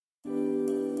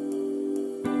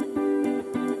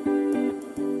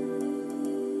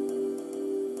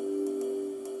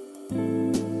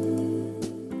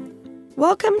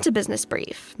Welcome to Business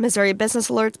Brief, Missouri Business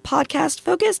Alert's podcast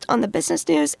focused on the business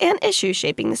news and issues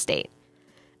shaping the state.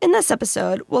 In this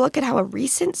episode, we'll look at how a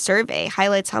recent survey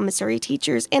highlights how Missouri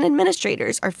teachers and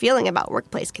administrators are feeling about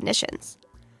workplace conditions.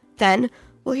 Then,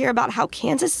 we'll hear about how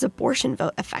Kansas's abortion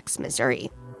vote affects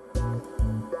Missouri.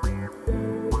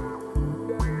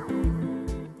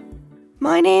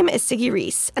 My name is Siggy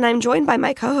Reese, and I'm joined by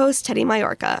my co-host Teddy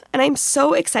Majorca, and I'm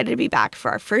so excited to be back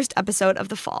for our first episode of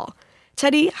the fall.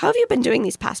 Teddy, how have you been doing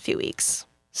these past few weeks?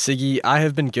 Siggy, I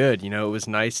have been good. It was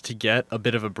nice to get a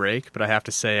bit of a break, but I have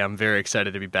to say I'm very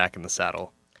excited to be back in the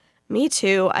saddle. Me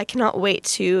too. I cannot wait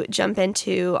to jump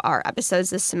into our episodes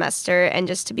this semester and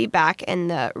just to be back in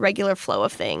the regular flow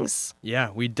of things. Yeah,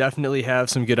 we definitely have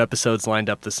some good episodes lined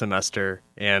up this semester,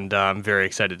 and I'm very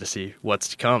excited to see what's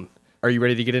to come. Are you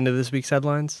ready to get into this week's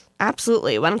headlines?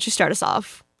 Absolutely. Why don't you start us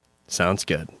off? Sounds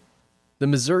good. The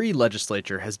Missouri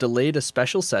legislature has delayed a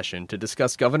special session to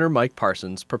discuss Governor Mike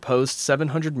Parson's proposed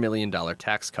 $700 million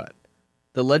tax cut.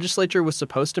 The legislature was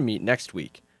supposed to meet next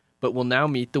week, but will now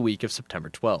meet the week of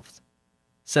September 12th.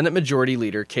 Senate Majority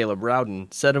Leader Caleb Rowden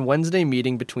said a Wednesday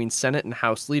meeting between Senate and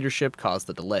House leadership caused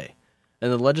the delay,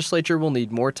 and the legislature will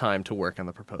need more time to work on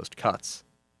the proposed cuts.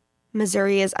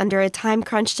 Missouri is under a time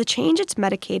crunch to change its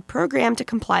Medicaid program to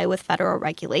comply with federal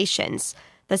regulations.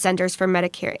 The Centers for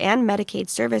Medicare and Medicaid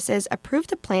Services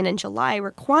approved a plan in July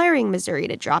requiring Missouri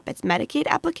to drop its Medicaid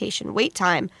application wait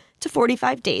time to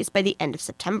 45 days by the end of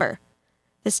September.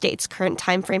 The state's current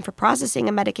time frame for processing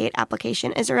a Medicaid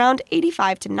application is around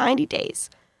 85 to 90 days,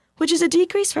 which is a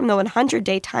decrease from the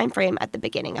 100-day time frame at the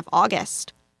beginning of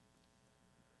August.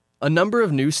 A number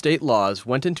of new state laws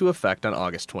went into effect on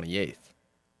August 28th.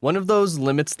 One of those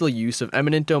limits the use of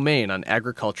eminent domain on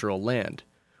agricultural land,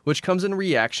 which comes in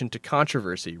reaction to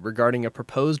controversy regarding a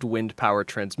proposed wind power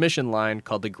transmission line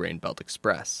called the Grain Belt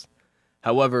Express.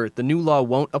 However, the new law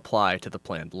won't apply to the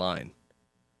planned line.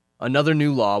 Another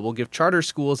new law will give charter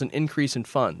schools an increase in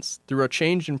funds through a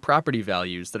change in property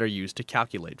values that are used to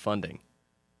calculate funding.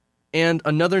 And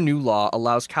another new law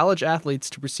allows college athletes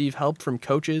to receive help from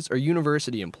coaches or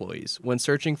university employees when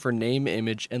searching for name,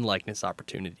 image, and likeness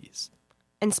opportunities.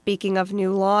 And speaking of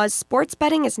new laws, sports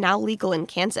betting is now legal in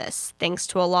Kansas, thanks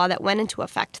to a law that went into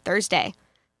effect Thursday.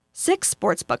 6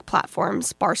 sportsbook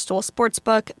platforms, Barstool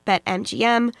Sportsbook,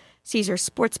 BetMGM, Caesars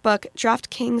Sportsbook,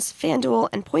 DraftKings, FanDuel,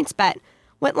 and PointsBet,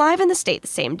 went live in the state the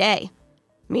same day.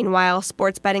 Meanwhile,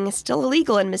 sports betting is still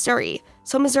illegal in Missouri,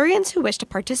 so Missourians who wish to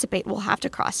participate will have to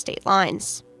cross state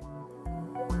lines.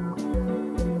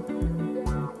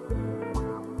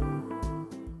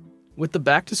 With the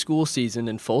back-to-school season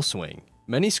in full swing,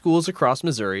 many schools across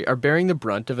Missouri are bearing the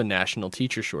brunt of a national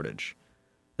teacher shortage.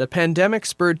 The pandemic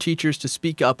spurred teachers to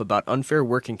speak up about unfair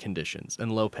working conditions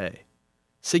and low pay.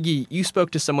 Siggy, you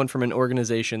spoke to someone from an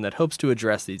organization that hopes to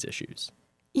address these issues.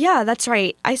 Yeah, that's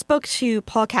right. I spoke to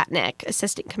Paul Katnick,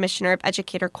 Assistant Commissioner of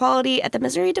Educator Quality at the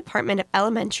Missouri Department of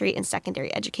Elementary and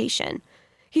Secondary Education.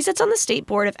 He sits on the State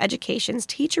Board of Education's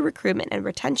Teacher Recruitment and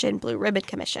Retention Blue Ribbon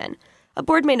Commission, a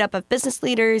board made up of business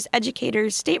leaders,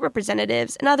 educators, state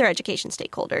representatives, and other education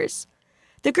stakeholders.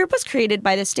 The group was created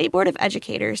by the State Board of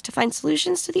Educators to find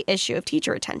solutions to the issue of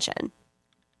teacher retention.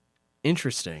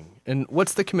 Interesting. And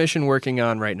what's the commission working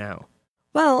on right now?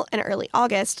 Well, in early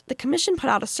August, the commission put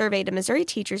out a survey to Missouri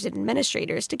teachers and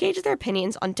administrators to gauge their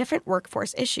opinions on different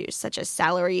workforce issues such as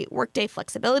salary, workday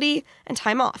flexibility, and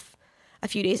time off. A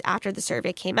few days after the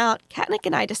survey came out, Katnick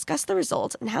and I discussed the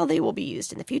results and how they will be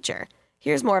used in the future.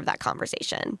 Here's more of that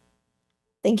conversation.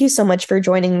 Thank you so much for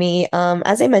joining me.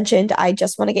 As I mentioned, I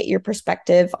just want to get your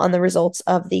perspective on the results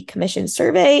of the commission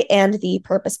survey and the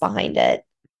purpose behind it.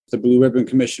 The Blue Ribbon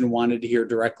Commission wanted to hear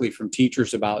directly from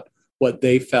teachers about what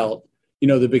they felt,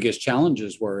 the biggest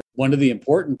challenges were. One of the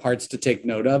important parts to take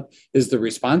note of is the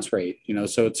response rate.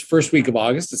 So it's first week of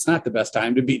August. It's not the best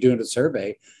time to be doing a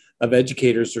survey of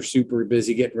educators. They're super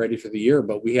busy getting ready for the year,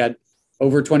 but we had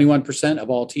over 21% of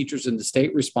all teachers in the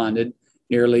state responded.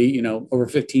 Nearly, over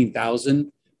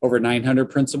 15,000, over 900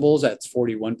 principals. That's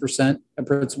 41% of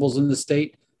principals in the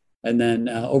state. And then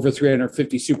over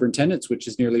 350 superintendents, which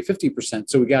is nearly 50%.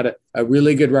 So we got a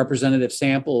really good representative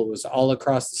sample. It was all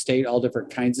across the state, all different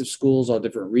kinds of schools, all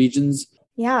different regions.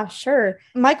 Yeah, sure.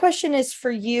 My question is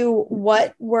for you,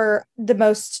 what were the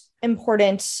most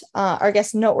important,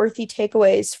 noteworthy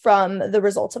takeaways from the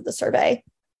results of the survey?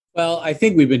 Well, I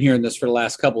think we've been hearing this for the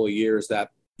last couple of years that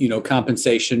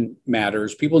compensation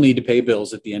matters. People need to pay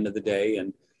bills at the end of the day.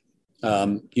 And,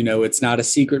 it's not a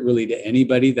secret really to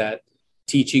anybody that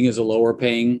teaching is a lower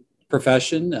paying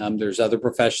profession. There's other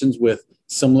professions with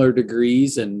similar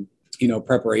degrees and,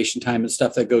 preparation time and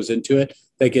stuff that goes into it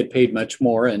that get paid much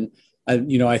more. And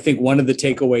I think one of the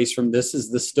takeaways from this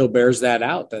is this still bears that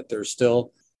out, that there's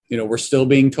still, we're still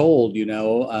being told,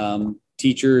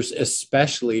 teachers,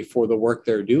 especially for the work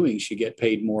they're doing, should get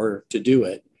paid more to do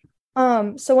it.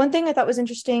 So one thing I thought was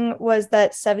interesting was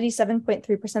that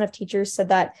 77.3% of teachers said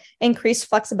that increased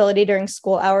flexibility during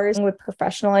school hours would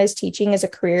professionalize teaching as a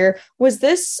career. Was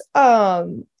this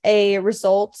a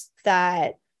result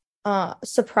that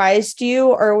surprised you,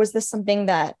 or was this something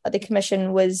that the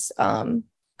commission was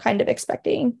kind of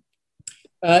expecting?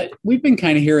 We've been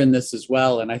kind of hearing this as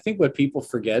well. And I think what people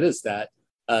forget is that,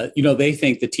 they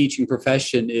think the teaching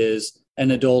profession is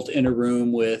an adult in a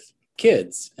room with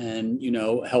kids and,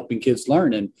 helping kids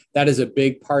learn. And that is a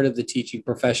big part of the teaching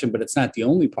profession, but it's not the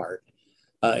only part.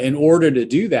 In order to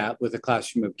do that with a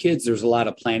classroom of kids, there's a lot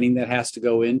of planning that has to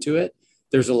go into it.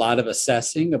 There's a lot of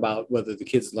assessing about whether the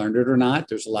kids learned it or not.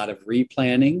 There's a lot of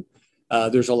replanning.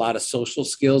 There's a lot of social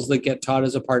skills that get taught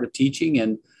as a part of teaching.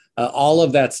 And all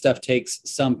of that stuff takes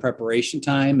some preparation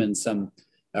time and some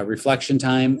reflection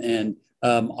time. And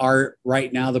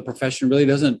right now, the profession really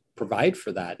doesn't provide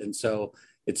for that. And so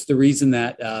it's the reason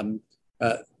that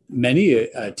many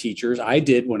teachers, I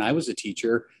did when I was a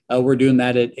teacher, were doing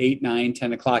that at 8, 9,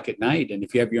 10 o'clock at night. And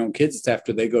if you have your own kids, it's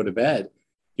after they go to bed.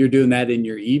 You're doing that in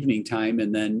your evening time,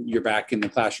 and then you're back in the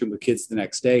classroom with kids the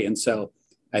next day. And so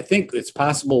I think it's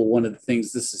possible one of the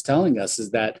things this is telling us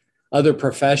is that other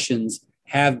professions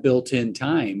have built-in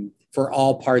time for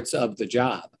all parts of the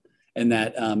job, and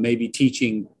that maybe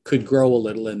teaching could grow a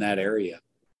little in that area.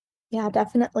 Yeah,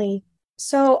 definitely.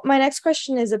 So my next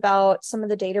question is about some of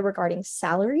the data regarding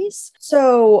salaries.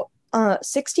 So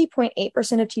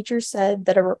 60.8% of teachers said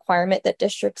that a requirement that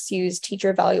districts use teacher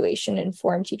evaluation to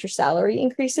inform teacher salary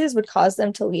increases would cause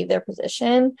them to leave their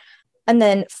position. And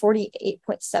then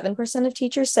 48.7% of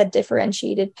teachers said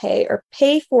differentiated pay or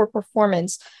pay for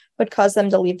performance would cause them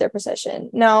to leave their position.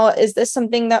 Now, is this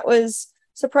something that was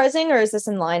surprising, or is this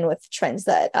in line with trends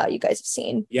that you guys have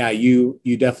seen? Yeah, you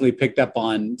definitely picked up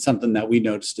on something that we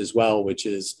noticed as well, which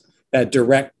is that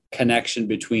direct connection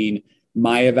between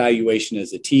my evaluation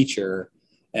as a teacher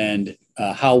and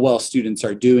how well students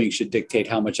are doing should dictate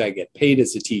how much I get paid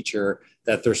as a teacher,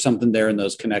 that there's something there in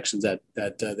those connections that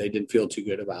they didn't feel too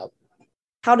good about.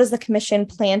 How does the commission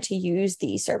plan to use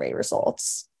these survey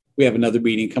results? We have another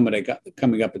meeting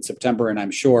coming up in September, and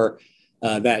I'm sure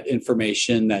that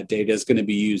information, that data is going to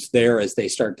be used there as they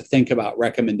start to think about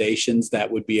recommendations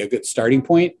that would be a good starting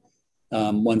point,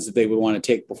 ones that they would want to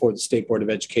take before the State Board of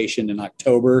Education in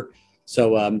October.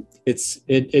 So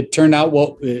it turned out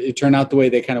the way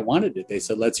they kind of wanted it. They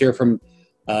said, let's hear from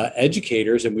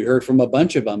educators, and we heard from a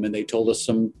bunch of them, and they told us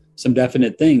some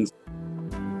definite things.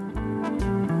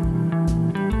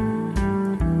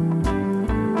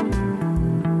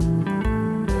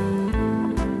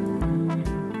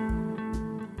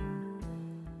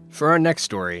 For our next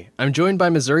story, I'm joined by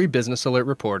Missouri Business Alert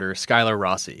reporter Skylar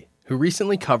Rossi, who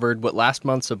recently covered what last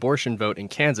month's abortion vote in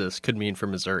Kansas could mean for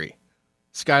Missouri.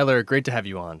 Skylar, great to have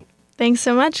you on. Thanks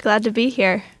so much. Glad to be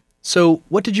here. So,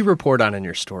 what did you report on in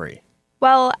your story?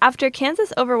 Well, after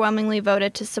Kansas overwhelmingly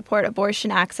voted to support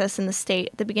abortion access in the state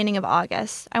at the beginning of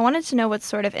August, I wanted to know what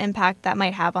sort of impact that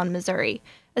might have on Missouri,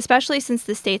 especially since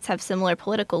the states have similar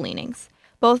political leanings.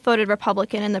 Both voted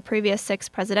Republican in the previous 6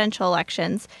 presidential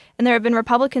elections, and there have been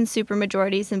Republican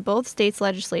supermajorities in both states'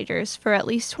 legislatures for at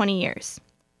least 20 years.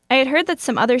 I had heard that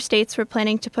some other states were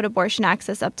planning to put abortion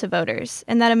access up to voters,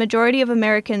 and that a majority of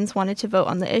Americans wanted to vote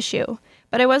on the issue,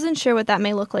 but I wasn't sure what that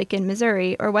may look like in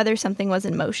Missouri or whether something was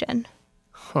in motion.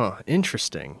 Huh,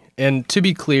 interesting. And to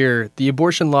be clear, the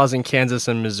abortion laws in Kansas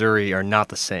and Missouri are not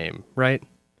the same, right?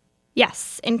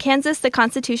 Yes, in Kansas, the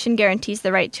Constitution guarantees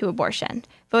the right to abortion.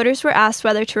 Voters were asked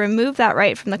whether to remove that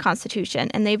right from the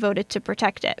Constitution, and they voted to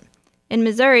protect it. In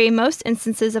Missouri, most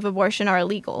instances of abortion are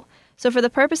illegal. So for the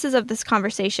purposes of this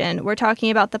conversation, we're talking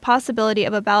about the possibility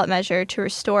of a ballot measure to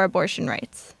restore abortion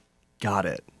rights. Got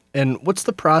it. And what's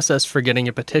the process for getting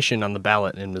a petition on the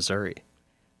ballot in Missouri?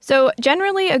 So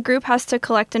generally, a group has to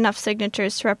collect enough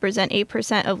signatures to represent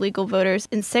 8% of legal voters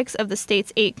in 6 of the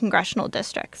state's 8 congressional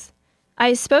districts.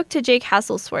 I spoke to Jake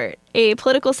Hasselstwart, a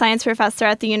political science professor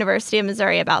at the University of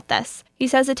Missouri, about this. He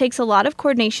says it takes a lot of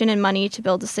coordination and money to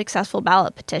build a successful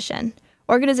ballot petition,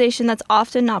 organization that's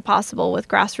often not possible with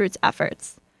grassroots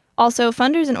efforts. Also,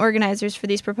 funders and organizers for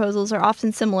these proposals are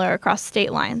often similar across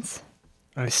state lines.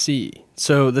 I see.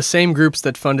 So the same groups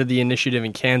that funded the initiative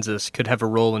in Kansas could have a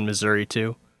role in Missouri,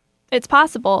 too? It's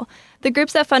possible. The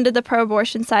groups that funded the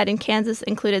pro-abortion side in Kansas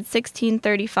included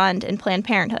 1630 Fund and Planned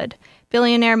Parenthood.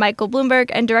 Billionaire Michael Bloomberg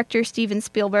and director Steven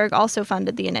Spielberg also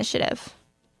funded the initiative.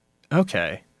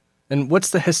 Okay. And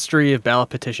what's the history of ballot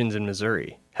petitions in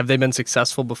Missouri? Have they been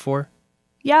successful before?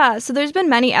 Yeah, so there's been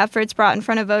many efforts brought in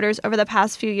front of voters over the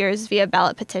past few years via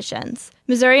ballot petitions.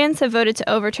 Missourians have voted to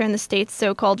overturn the state's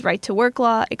so-called right-to-work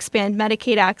law, expand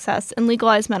Medicaid access, and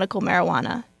legalize medical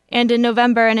marijuana. And in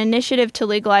November, an initiative to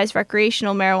legalize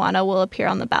recreational marijuana will appear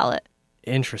on the ballot.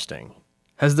 Interesting.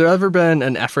 Has there ever been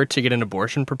an effort to get an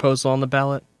abortion proposal on the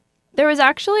ballot? There was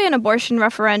actually an abortion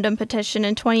referendum petition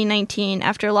in 2019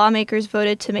 after lawmakers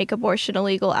voted to make abortion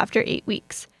illegal after 8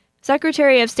 weeks.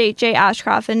 Secretary of State Jay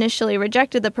Ashcroft initially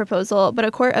rejected the proposal, but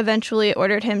a court eventually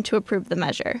ordered him to approve the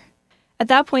measure. At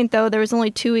that point, though, there was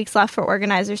only 2 weeks left for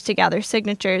organizers to gather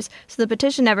signatures, so the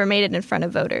petition never made it in front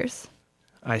of voters.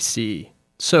 I see.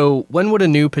 So when would a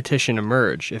new petition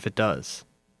emerge, if it does?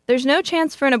 There's no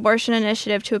chance for an abortion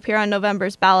initiative to appear on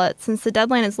November's ballot since the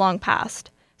deadline is long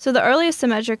past, so the earliest a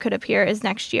measure could appear is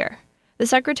next year. The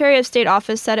Secretary of State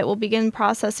office said it will begin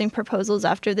processing proposals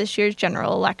after this year's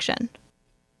general election.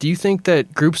 Do you think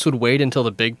that groups would wait until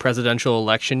the big presidential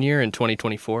election year in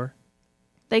 2024?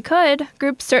 They could.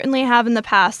 Groups certainly have in the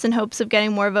past in hopes of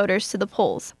getting more voters to the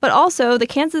polls. But also, the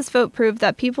Kansas vote proved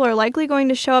that people are likely going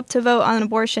to show up to vote on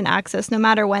abortion access no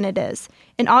matter when it is.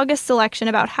 In August's election,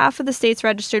 about half of the state's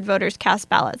registered voters cast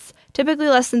ballots. Typically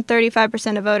less than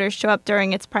 35% of voters show up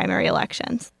during its primary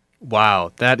elections.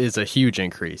 Wow, that is a huge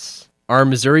increase. Are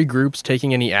Missouri groups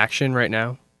taking any action right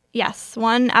now? Yes,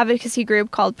 one advocacy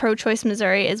group called Pro-Choice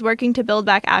Missouri is working to build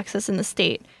back access in the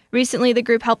state. Recently, the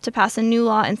group helped to pass a new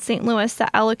law in St. Louis that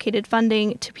allocated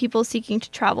funding to people seeking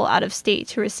to travel out of state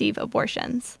to receive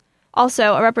abortions.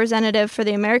 Also, a representative for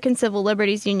the American Civil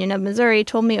Liberties Union of Missouri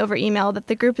told me over email that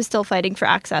the group is still fighting for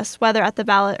access, whether at the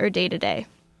ballot or day-to-day.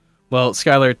 Well,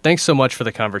 Skylar, thanks so much for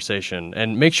the conversation,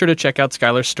 and make sure to check out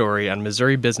Skylar's story on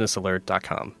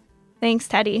MissouriBusinessAlert.com. Thanks,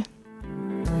 Teddy.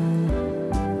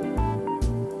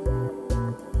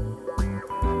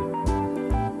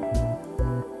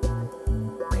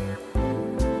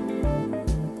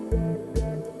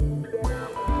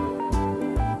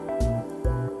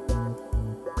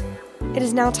 It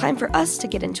is now time for us to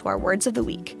get into our words of the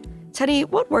week. Teddy,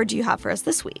 what word do you have for us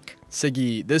this week?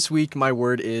 Siggy, this week my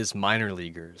word is minor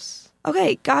leaguers.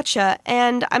 Okay, gotcha.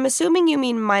 And I'm assuming you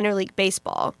mean minor league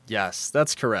baseball. Yes,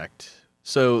 that's correct.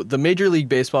 So, the Major League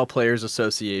Baseball Players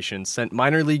Association sent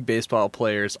minor league baseball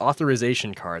players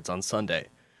authorization cards on Sunday,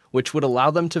 which would allow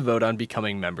them to vote on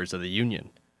becoming members of the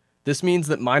union. This means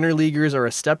that minor leaguers are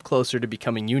a step closer to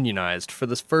becoming unionized for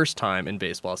the first time in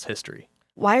baseball's history.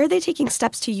 Why are they taking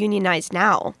steps to unionize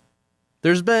now?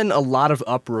 There's been a lot of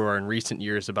uproar in recent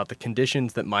years about the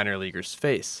conditions that minor leaguers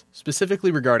face,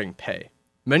 specifically regarding pay.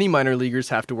 Many minor leaguers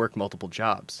have to work multiple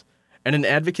jobs, and an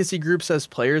advocacy group says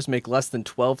players make less than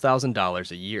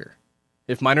 $12,000 a year.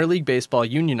 If minor league baseball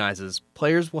unionizes,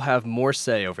 players will have more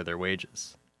say over their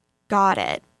wages. Got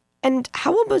it. And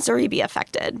how will Missouri be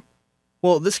affected?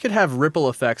 Well, this could have ripple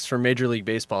effects for Major League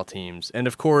Baseball teams, and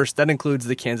of course, that includes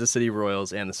the Kansas City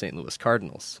Royals and the St. Louis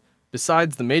Cardinals.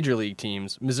 Besides the Major League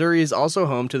teams, Missouri is also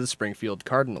home to the Springfield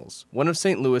Cardinals, one of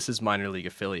St. Louis's minor league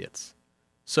affiliates.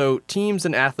 So, teams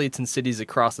and athletes in cities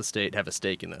across the state have a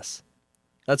stake in this.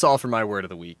 That's all for my word of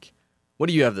the week. What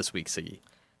do you have this week, Siggy?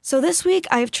 So this week,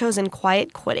 I've chosen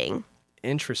quiet quitting.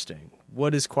 Interesting.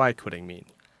 What does quiet quitting mean?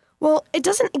 Well, it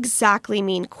doesn't exactly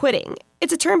mean quitting.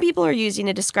 It's a term people are using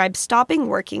to describe stopping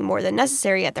working more than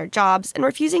necessary at their jobs and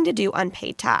refusing to do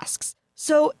unpaid tasks.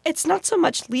 So it's not so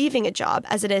much leaving a job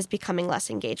as it is becoming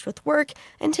less engaged with work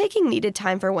and taking needed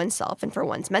time for oneself and for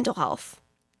one's mental health.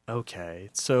 Okay,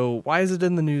 so why is it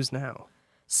in the news now?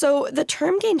 So the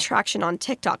term gained traction on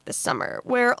TikTok this summer,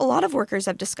 where a lot of workers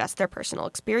have discussed their personal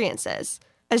experiences.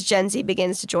 As Gen Z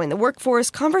begins to join the workforce,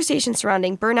 conversation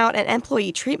surrounding burnout and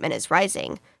employee treatment is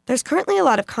rising. There's currently a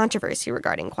lot of controversy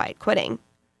regarding quiet quitting.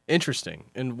 Interesting.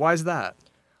 And why's that?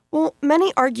 Well,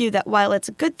 many argue that while it's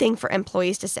a good thing for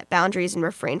employees to set boundaries and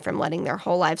refrain from letting their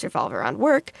whole lives revolve around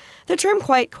work, the term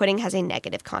quiet quitting has a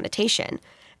negative connotation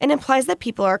and implies that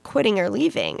people are quitting or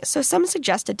leaving, so some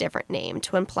suggest a different name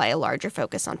to imply a larger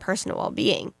focus on personal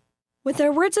well-being. With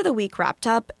our words of the week wrapped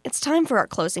up, it's time for our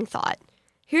closing thought.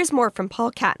 Here's more from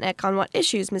Paul Katnick on what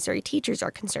issues Missouri teachers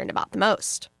are concerned about the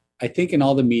most. I think in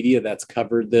all the media that's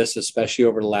covered this, especially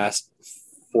over the last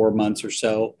 4 months or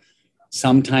so,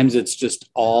 sometimes it's just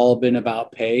all been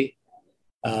about pay.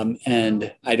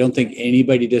 And I don't think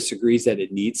anybody disagrees that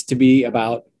it needs to be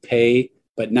about pay,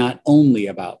 but not only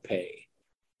about pay.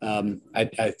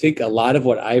 I think a lot of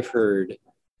what I've heard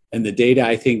and the data,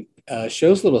 I think,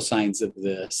 shows little signs of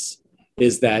this,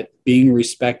 is that being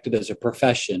respected as a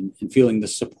profession and feeling the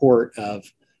support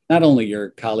of not only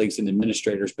your colleagues and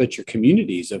administrators, but your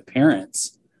communities of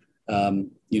parents,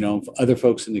 other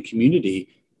folks in the community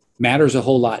matters a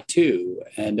whole lot too.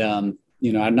 And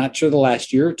I'm not sure the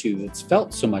last year or two that's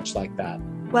felt so much like that.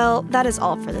 Well, that is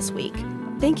all for this week.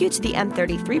 Thank you to the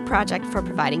M33 Project for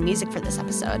providing music for this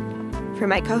episode. For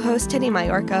my co-host Teddy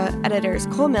Majorca, editors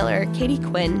Cole Miller, Katie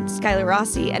Quinn, Skylar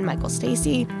Rossi, and Michael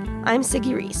Stacy, I'm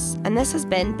Siggy Reese, and this has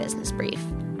been Business Brief.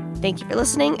 Thank you for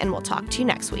listening, and we'll talk to you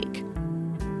next week.